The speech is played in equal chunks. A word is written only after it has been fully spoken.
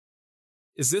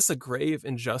is this a grave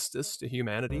injustice to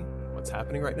humanity, what's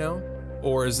happening right now?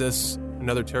 Or is this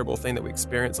another terrible thing that we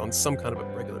experience on some kind of a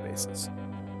regular basis?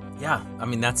 Yeah, I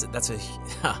mean that's a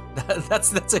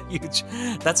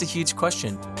huge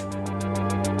question.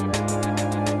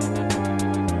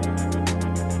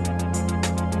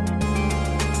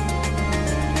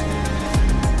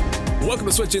 Welcome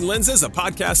to Switching Lenses, a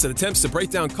podcast that attempts to break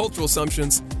down cultural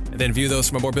assumptions and then view those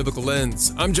from a more biblical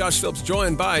lens. I'm Josh Phillips,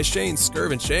 joined by Shane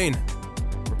Skirvin. Shane,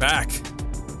 we're back.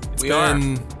 It's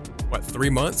been, 3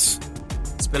 months?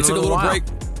 It's been a little while. break.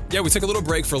 Yeah, we took a little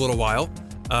break for a little while.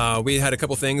 We had a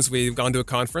couple things. We've gone to a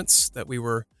conference that we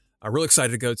were really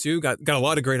excited to go to. Got a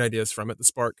lot of great ideas from it, the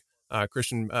Spark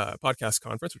Christian Podcast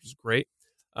Conference, which is great.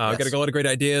 Yes. Got a lot of great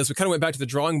ideas. We kind of went back to the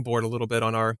drawing board a little bit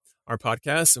on our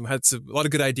podcast and had a lot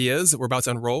of good ideas that we're about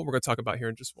to unroll. We're going to talk about here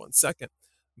in just 1 second.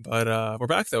 But we're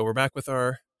back, though. We're back with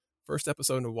our first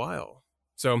episode in a while.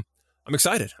 So I'm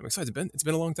excited. It's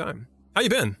been a long time. How you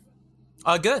been?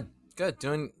 Good.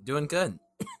 Doing good.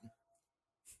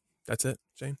 That's it,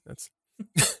 Shane. That's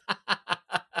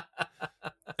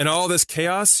and all this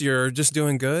chaos, you're just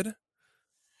doing good?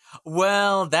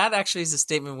 Well, that actually is a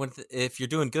statement. If you're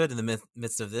doing good in the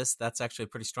midst of this, that's actually a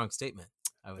pretty strong statement,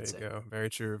 I would say. There you go. Very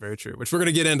true. Very true. Which we're going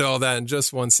to get into all that in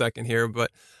just 1 second here.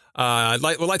 But we'd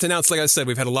like to announce, like I said,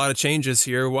 we've had a lot of changes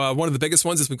here. One of the biggest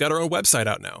ones is we've got our own website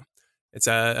out now. It's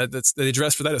that's the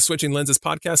address for that is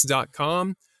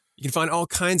switchinglensespodcast.com. You can find all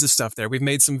kinds of stuff there. We've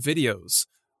made some videos.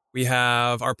 We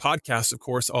have our podcasts, of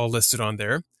course, all listed on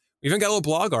there. We even got little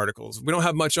blog articles. We don't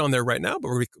have much on there right now, but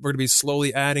we're going to be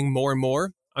slowly adding more and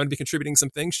more. I'm going to be contributing some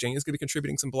things. Shane is going to be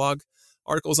contributing some blog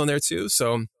articles on there too.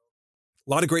 So a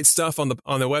lot of great stuff on the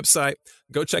website.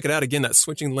 Go check it out. Again, that's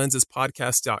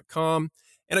switchinglensespodcast.com.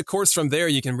 And of course, from there,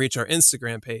 you can reach our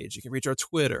Instagram page. You can reach our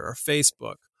Twitter, our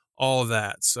Facebook, all of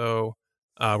that. So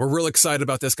we're real excited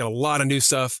about this. Got a lot of new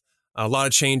stuff, a lot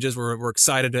of changes we're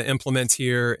excited to implement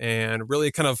here and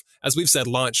really kind of, as we've said,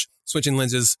 launch Switching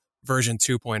Lenses version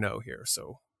 2.0 here.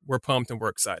 So we're pumped and we're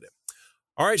excited.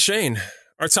 All right, Shane,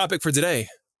 our topic for today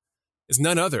is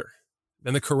none other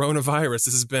than the coronavirus.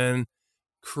 This has been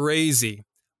crazy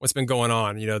what's been going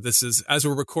on. You know, this is, as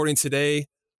we're recording today,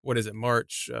 what is it,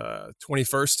 March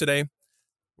 21st today?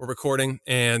 We're recording,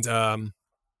 and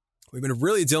we've been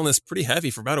really dealing this pretty heavy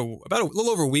for about a little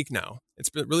over a week now. It's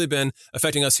really been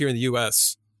affecting us here in the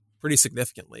U.S. pretty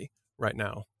significantly right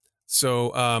now.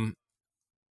 So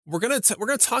we're gonna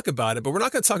talk about it, but we're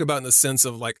not gonna talk about it in the sense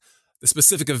of like the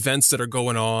specific events that are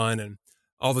going on and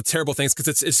all the terrible things,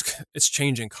 because it's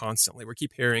changing constantly. We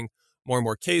keep hearing more and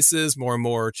more cases, more and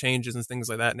more changes and things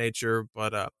like that nature.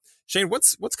 But Shane,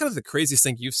 what's kind of the craziest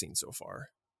thing you've seen so far?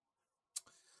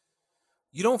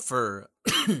 You know, for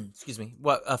excuse me,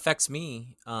 what affects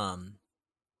me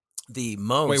the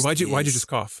most. Wait, why'd you just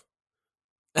cough?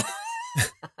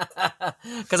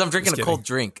 Because I'm drinking a cold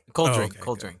drink. Cold drink.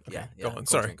 Okay. Yeah. Go on.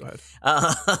 Sorry. Drink. Go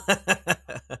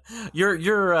You're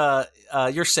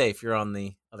you're safe. You're on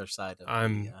the other side of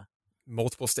I'm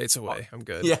multiple states away. I'm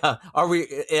good. Yeah.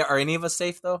 Are any of us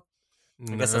safe though?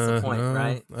 I guess that's the point,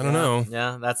 right? I don't know.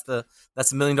 Yeah, that's the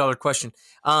 $1 million question.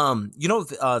 You know,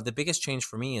 the biggest change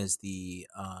for me is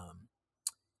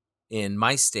in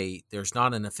my state, there's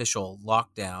not an official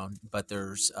lockdown, but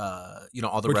there's all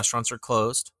the restaurants are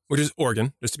closed. Which is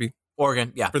Oregon, just to be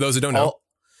Oregon, yeah. For those who don't know.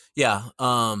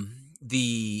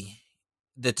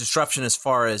 The disruption as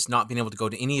far as not being able to go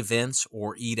to any events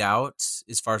or eat out,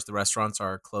 as far as the restaurants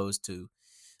are closed to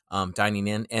dining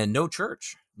in, and no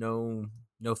church, no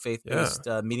faith-based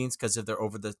meetings because if they're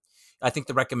over I think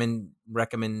the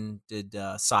recommended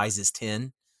size is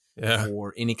 10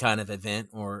 for any kind of event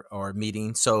or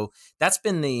meeting. So that's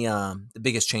been the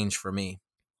biggest change for me.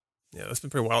 Yeah, that's been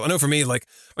pretty wild. I know for me,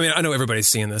 I know everybody's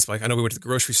seeing this. Like, I know we went to the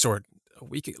grocery store a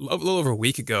little over a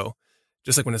week ago,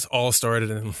 just like when this all started.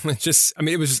 And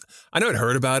it was I know I'd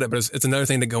heard about it, but it's another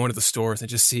thing to go into the stores and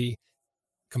just see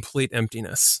complete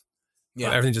emptiness. Yeah.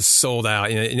 Everything just sold out.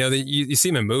 You see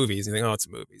them in movies and you think, oh, it's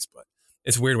movies, but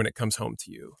it's weird when it comes home to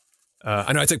you.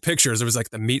 I know I took pictures. There was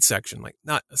like the meat section, like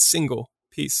not a single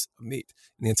piece of meat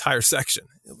in the entire section.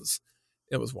 It was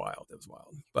wild. It was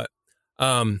wild. But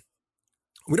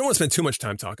we don't want to spend too much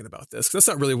time talking about this because that's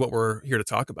not really what we're here to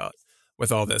talk about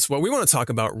with all this. What we want to talk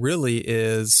about really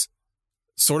is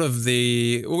sort of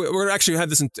we're actually had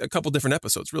this in a couple different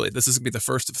episodes, really. This is going to be the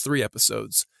first of 3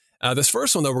 episodes. This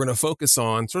first one, though, we're going to focus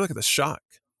on sort of like the shock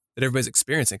that everybody's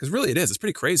experiencing, because really it is. It's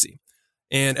pretty crazy.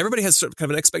 And everybody has sort of kind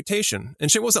of an expectation.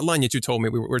 And Shane, what was that line you told me?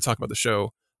 We were talking about the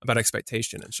show about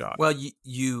expectation and shock. Well,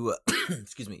 you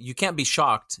excuse me, you can't be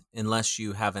shocked unless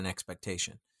you have an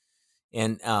expectation.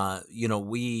 And,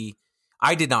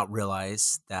 I did not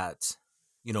realize that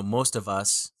most of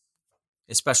us,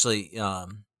 especially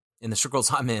in the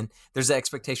circles I'm in, there's the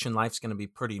expectation life's going to be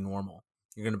pretty normal.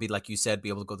 You're going to be, like you said, be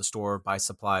able to go to the store, buy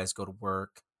supplies, go to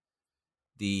work.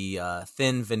 The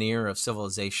thin veneer of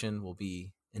civilization will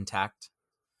be intact.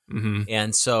 Mm-hmm.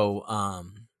 And so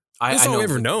that's all we've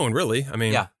ever known, really. I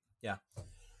mean, yeah.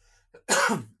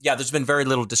 Yeah, there's been very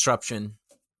little disruption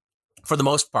for the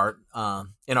most part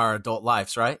in our adult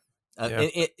lives, right?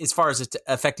 As far as it's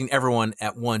affecting everyone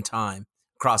at one time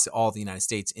across all the United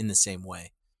States in the same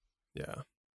way. Yeah.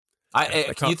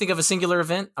 Can you think of a singular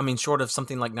event? I mean, short of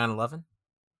something like 9/11?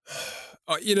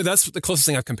 That's the closest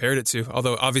thing I've compared it to,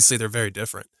 although obviously they're very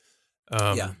different.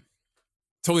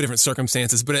 Totally different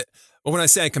circumstances. But when I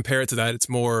say I compare it to that, it's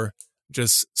more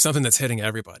just something that's hitting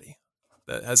everybody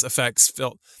that has effects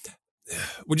felt.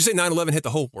 Would you say 9/11 hit the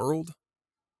whole world?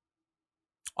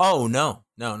 Oh, no.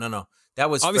 That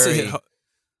was obviously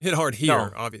hit hard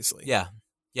here, obviously. Yeah.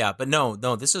 But no,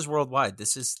 this is worldwide.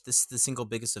 This is the single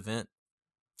biggest event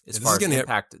as far as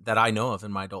impact that I know of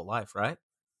in my adult life, right?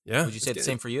 Yeah. Would you say the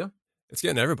same for you? It's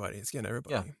getting everybody.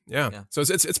 Yeah. So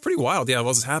it's pretty wild. Yeah,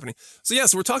 what's happening. So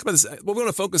we're talking about this. What we want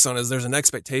to focus on is there's an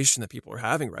expectation that people are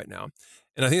having right now.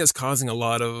 And I think that's causing a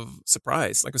lot of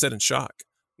surprise, like I said, and shock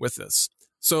with this.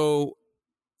 So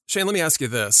Shane, let me ask you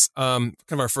this, kind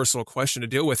of our first little question to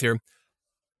deal with here.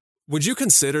 Would you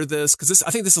consider this, because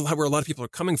I think this is where a lot of people are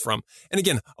coming from. And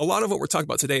again, a lot of what we're talking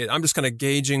about today, I'm just kind of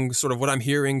gauging sort of what I'm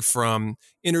hearing from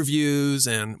interviews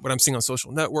and what I'm seeing on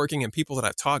social networking and people that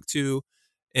I've talked to.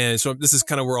 And so this is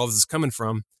kind of where all this is coming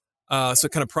from. So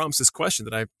it kind of prompts this question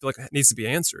that I feel like needs to be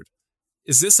answered.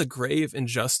 Is this a grave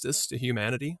injustice to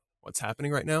humanity, what's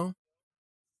happening right now?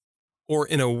 Or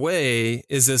in a way,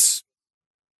 is this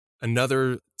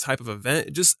another type of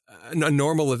event? Just a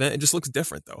normal event? It just looks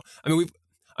different, though. I mean,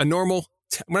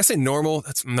 when I say normal,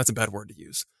 that's a bad word to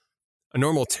use. A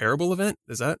normal terrible event?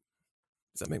 Does that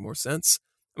make more sense?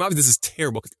 I mean, obviously this is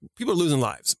terrible because people are losing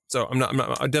lives. So I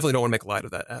definitely don't want to make light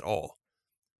of that at all.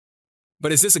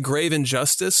 But is this a grave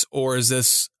injustice, or is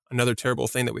this another terrible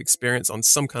thing that we experience on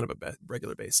some kind of a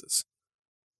regular basis?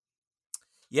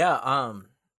 Yeah. I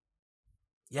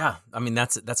mean,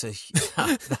 that's a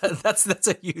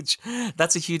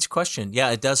huge question. Yeah,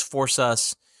 it does force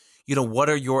us. What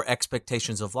are your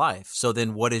expectations of life? So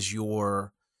then, what is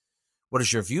your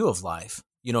view of life?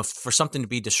 For something to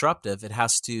be disruptive, it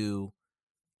has to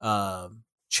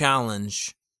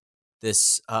challenge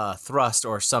this thrust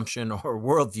or assumption or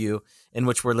worldview in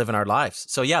which we're living our lives.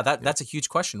 So that's a huge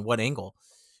question. What angle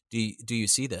do you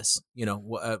see this?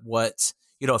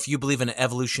 If you believe in an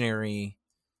evolutionary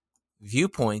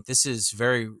viewpoint, this is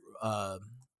very I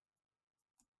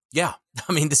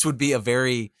mean, this would be a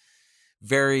very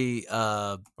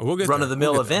run of the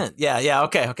mill event. Yeah.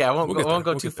 Okay. I won't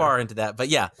go too far into that, but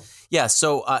yeah.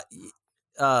 So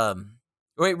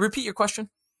wait, repeat your question.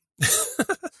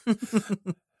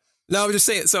 No, I was just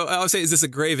saying. So I would say, is this a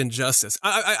grave injustice?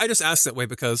 I just asked that way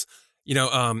because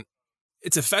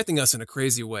it's affecting us in a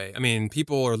crazy way. I mean,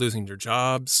 people are losing their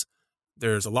jobs.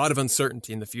 There's a lot of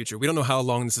uncertainty in the future. We don't know how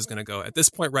long this is going to go. At this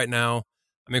point right now,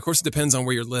 I mean, of course, it depends on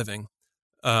where you're living.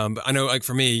 But I know, like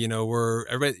for me,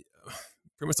 everybody,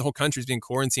 pretty much the whole country is being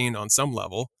quarantined on some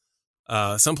level.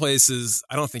 Some places,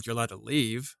 I don't think you're allowed to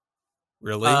leave.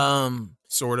 Really,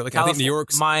 sort of. Like I think New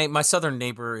York's my southern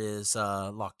neighbor is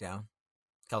locked down.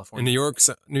 California.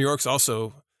 And New York's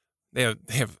also they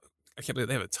have I can't believe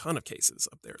they have a ton of cases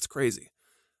up there. It's crazy.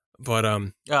 But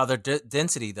their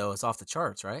density though is off the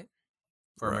charts, right?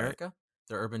 For right. America,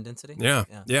 their urban density. Yeah,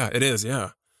 it is. Yeah.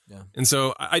 And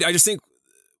so I just think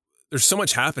there's so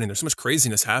much happening. There's so much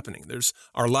craziness happening.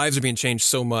 Our lives are being changed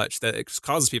so much that it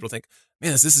causes people to think,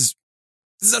 man, this is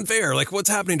unfair. Like, what's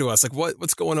happening to us? Like,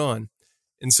 what's going on?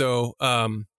 And so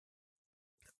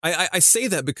I say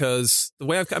that because the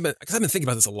way I've been thinking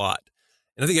about this a lot,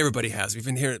 and I think everybody has. We've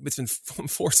been hearing it's been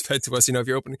force fed to us. If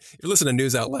you're listening to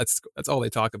news outlets, that's all they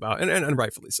talk about, and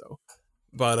rightfully so.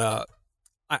 But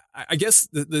I guess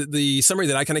the summary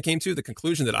that I kind of came to, the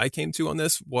conclusion that I came to on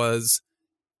this was,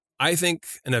 I think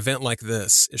an event like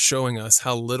this is showing us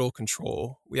how little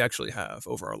control we actually have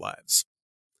over our lives.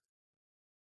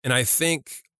 And I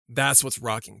think that's what's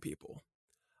rocking people.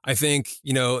 I think,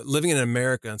 living in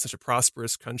America, in such a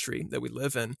prosperous country that we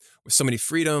live in, with so many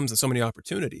freedoms and so many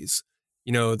opportunities,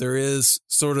 there is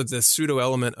sort of this pseudo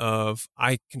element of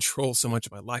I control so much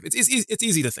of my life. It's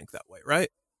easy to think that way, right?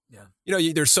 Yeah.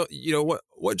 There's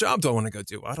what job do I want to go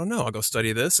do? I don't know. I'll go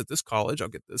study this at this college. I'll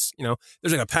get this.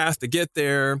 There's like a path to get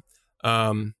there.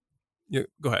 Go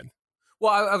ahead.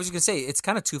 Well, I was going to say it's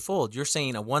kind of twofold. You're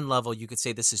saying at one level you could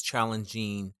say this is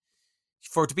challenging.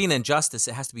 For it to be an injustice,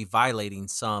 it has to be violating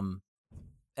some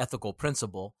ethical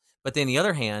principle. But then, on the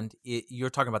other hand, you're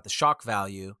talking about the shock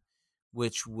value,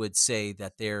 which would say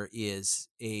that there is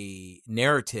a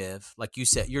narrative, like you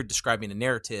said, you're describing a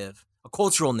narrative, a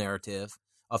cultural narrative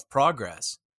of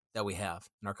progress that we have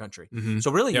in our country. Mm-hmm.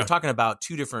 So really, Yeah. you're talking about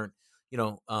two different, you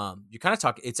kind of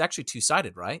talk, it's actually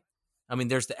two-sided, right? I mean,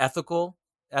 there's the ethical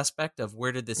aspect of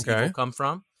where did this evil come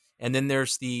from? And then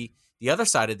there's the other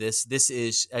side of this. This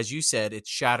is, as you said, it's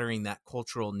shattering that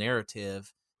cultural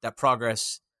narrative, that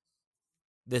progress,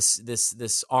 this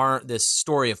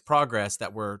story of progress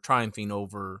that we're triumphing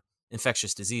over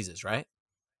infectious diseases, right?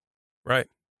 Right.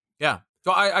 Yeah.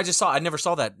 So I never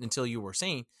saw that until you're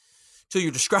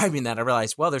describing that. I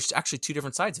realized, well, there's actually two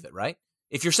different sides of it, right?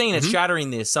 If you're saying it's shattering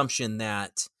the assumption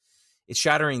that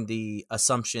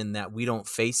we don't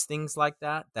face things like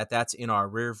that's in our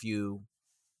rear view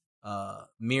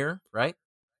mirror, right?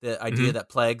 The idea that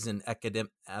plagues and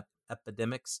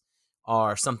epidemics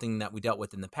are something that we dealt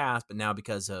with in the past, but now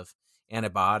because of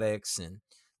antibiotics and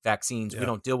vaccines, we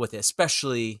don't deal with it,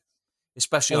 especially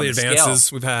all on the advances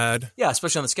scale we've had. Yeah,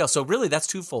 especially on the scale. So really, that's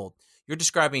twofold. You're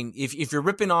describing if you're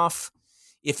ripping off,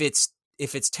 if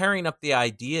it's tearing up the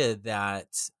idea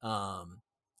that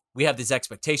we have these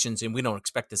expectations and we don't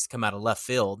expect this to come out of left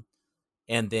field,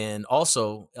 and then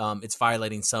also it's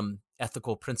violating some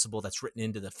ethical principle that's written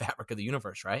into the fabric of the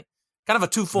universe, right? Kind of a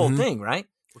twofold thing, right?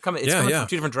 It's coming from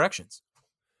two different directions.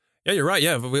 Yeah, you're right.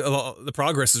 Yeah, but the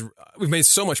progress we've made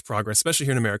so much progress, especially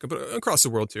here in America, but across the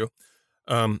world too.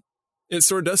 It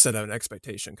sort of does set out an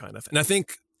expectation, kind of. And I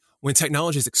think when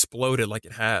technology has exploded like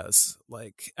it has,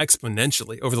 like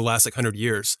exponentially over the last 100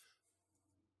 years,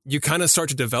 you kind of start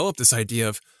to develop this idea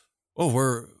of, oh,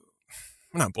 we're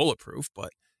not bulletproof, but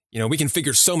we can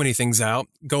figure so many things out.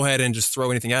 Go ahead and just throw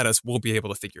anything at us. We'll be able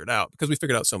to figure it out because we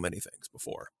figured out so many things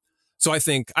before. So I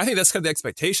think that's kind of the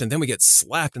expectation. Then we get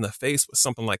slapped in the face with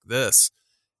something like this,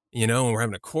 and we're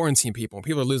having to quarantine people, and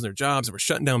people are losing their jobs, and we're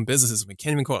shutting down businesses, and we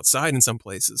can't even go outside in some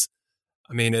places.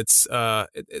 I mean, it's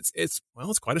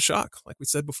quite a shock, like we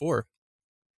said before.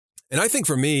 And I think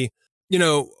for me,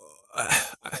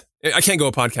 I can't go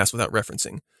a podcast without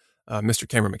referencing Mr.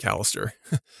 Cameron McAllister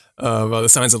of the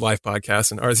Signs of Life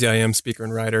podcast, and RZIM speaker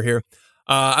and writer here.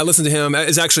 I listened to him.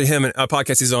 It's actually him, a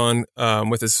podcast he's on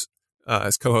with his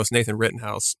co-host Nathan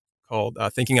Rittenhouse called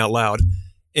Thinking Out Loud.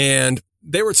 And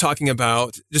they were talking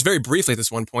about, just very briefly at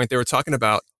this one point, they were talking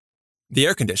about the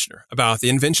air conditioner, about the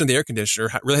invention of the air conditioner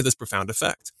really had this profound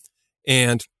effect.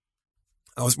 And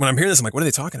when I'm hearing this, I'm like, what are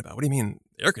they talking about? What do you mean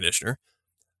the air conditioner?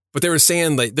 But they were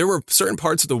saying like there were certain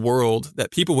parts of the world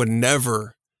that people would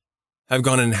never have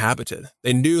gone and inhabited.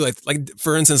 They knew like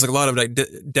for instance, like a lot of like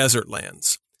desert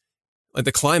lands, like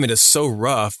the climate is so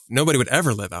rough, nobody would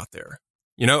ever live out there,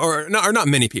 or not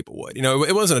many people would,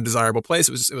 it wasn't a desirable place.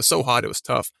 It was so hot. It was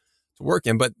tough to work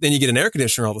in, but then you get an air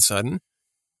conditioner all of a sudden.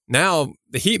 Now,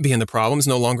 the heat being the problem is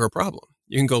no longer a problem.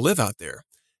 You can go live out there.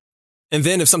 And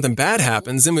then if something bad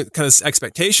happens, then kind of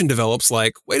expectation develops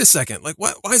like, wait a second, like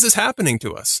why is this happening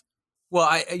to us? Well,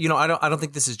 I don't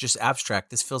think this is just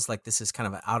abstract. This feels like this is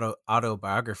kind of an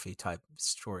autobiography type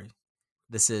story.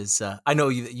 This is I know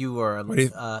you are you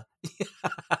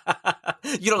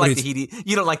don't like the heat.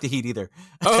 You don't like the heat either.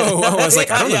 Oh, I was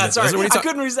like, I don't know. Sorry.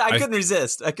 I couldn't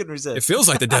resist. It feels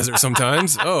like the desert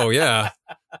sometimes. Oh, yeah.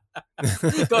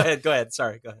 Go ahead.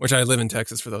 Sorry, go ahead. Which I live in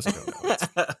Texas, for those who don't know. It's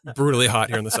brutally hot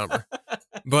here in the summer.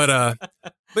 But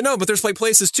there's like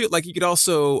places too. Like you could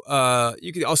also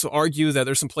argue that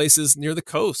there's some places near the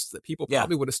coast that people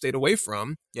probably would have stayed away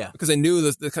from. Yeah. Because they knew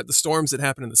the storms that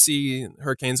happen in the sea, and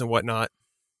hurricanes and whatnot.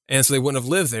 And so they wouldn't have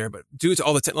lived there. But due to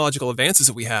all the technological advances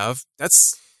that we have,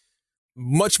 that's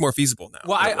much more feasible now.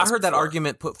 Well, I heard that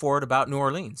argument put forward about New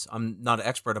Orleans. I'm not an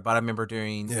expert, but I remember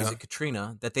during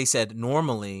Katrina that they said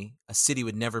normally a city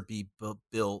would never be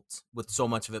built with so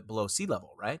much of it below sea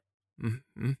level, right?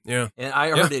 Mm-hmm. Yeah. And I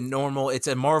heard it's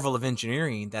a marvel of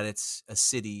engineering that it's a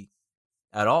city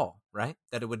at all, right?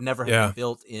 That it would never have been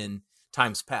built in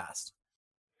times past.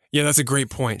 Yeah, that's a great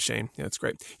point, Shane. Yeah, that's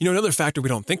great. Another factor we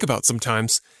don't think about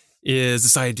sometimes is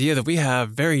this idea that we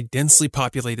have very densely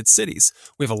populated cities.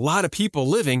 We have a lot of people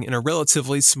living in a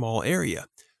relatively small area.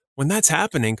 When that's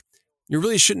happening, you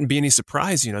really shouldn't be any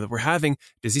surprise, that we're having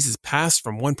diseases passed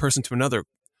from one person to another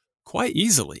quite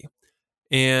easily.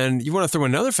 And you want to throw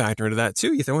another factor into that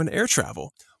too. You throw in air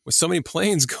travel. With so many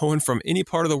planes going from any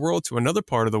part of the world to another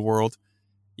part of the world,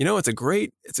 it's a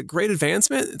great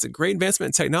advancement. It's a great advancement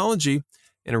in technology,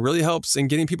 and it really helps in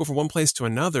getting people from one place to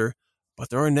another. But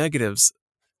there are negatives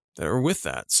that are with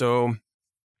that. So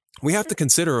we have to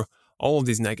consider all of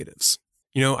these negatives.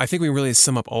 I think we really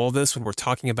sum up all of this when we're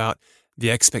talking about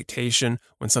the expectation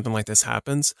when something like this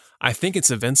happens. I think it's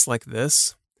events like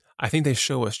this I think they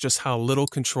show us just how little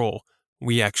control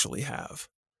we actually have.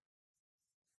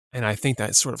 And I think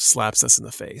that sort of slaps us in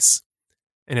the face.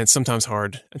 And it's sometimes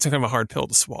hard. It's kind of a hard pill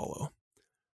to swallow.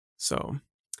 So,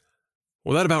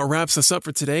 well, that about wraps us up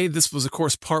for today. This was, of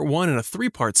course, part 1 in a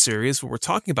 3-part series where we're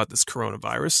talking about this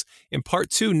coronavirus. In part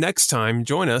 2, next time,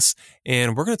 join us,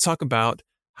 and we're going to talk about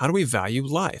how do we value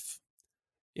life,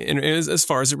 and as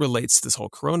far as it relates to this whole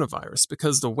coronavirus,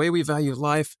 because the way we value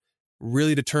life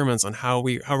really determines on how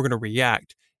we're going to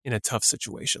react in a tough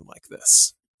situation like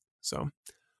this. So,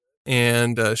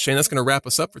 and Shane, that's going to wrap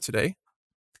us up for today.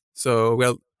 So we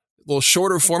have a little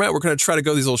shorter format. We're going to try to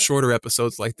go these little shorter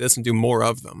episodes like this and do more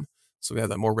of them, so we have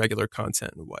that more regular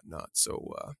content and whatnot.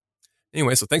 So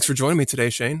anyway, so thanks for joining me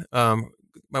today, Shane. Might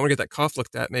want to get that cough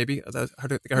looked at, maybe. I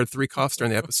think I heard 3 coughs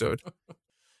during the episode.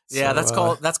 Yeah,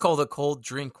 so, that's called a cold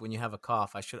drink when you have a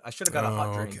cough. I should have got a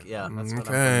hot drink. Okay. Yeah, that's what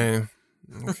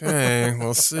Okay,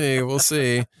 we'll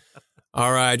see.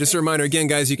 All right, just a reminder again,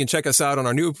 guys, you can check us out on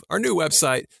our new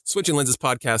website,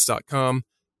 switchinglensespodcast.com,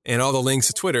 and all the links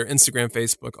to Twitter, Instagram,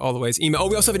 Facebook, all the ways. Email. Oh,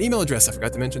 we also have an email address I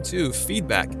forgot to mention too,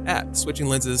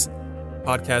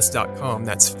 feedback@switchinglensespodcast.com.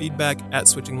 That's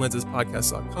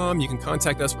feedback@switchinglensespodcast.com. You can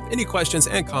contact us with any questions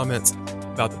and comments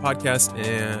about the podcast.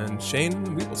 And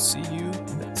Shane, we will see you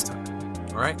next time.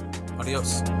 All right,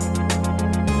 adios.